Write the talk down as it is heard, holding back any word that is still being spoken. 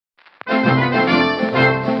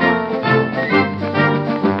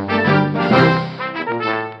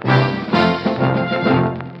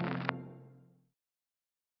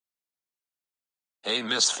Hey,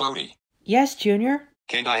 Miss Floaty. Yes, Junior?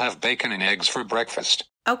 Can't I have bacon and eggs for breakfast?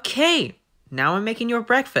 Okay, now I'm making your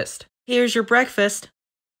breakfast. Here's your breakfast.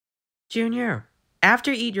 Junior,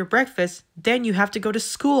 after you eat your breakfast, then you have to go to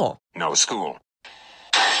school. No school.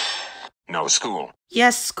 No school.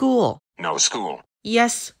 Yes, school. No school.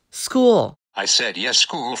 Yes, school. I said yes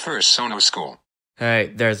school first, so no school.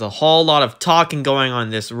 Hey, there's a whole lot of talking going on in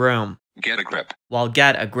this room. Get a grip. Well,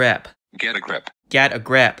 get a grip. Get a grip. Get a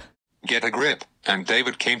grip. Get a grip. And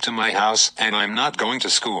David came to my house, and I'm not going to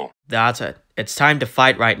school. That's it. It's time to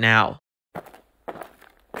fight right now.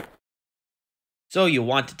 So you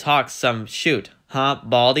want to talk some shoot, huh,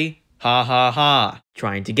 Baldy? Ha ha ha.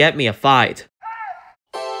 Trying to get me a fight.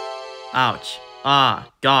 Ouch.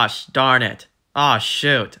 Ah, gosh darn it. Ah,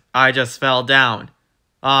 shoot. I just fell down.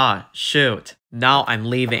 Ah, shoot. Now I'm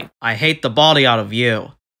leaving. I hate the Baldy out of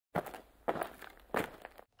you.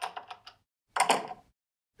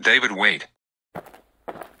 David, wait.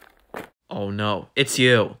 Oh no, it's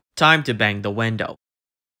you. Time to bang the window.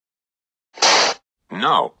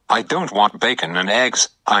 No, I don't want bacon and eggs.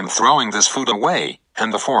 I'm throwing this food away,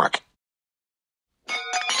 and the fork.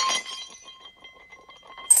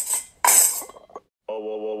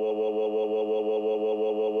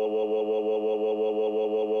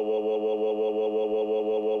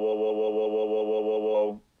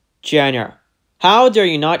 Junior, how dare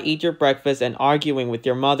you not eat your breakfast and arguing with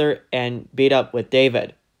your mother and beat up with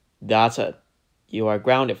David? That's it. You are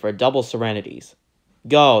grounded for double serenities.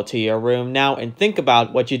 Go to your room now and think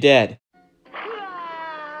about what you did.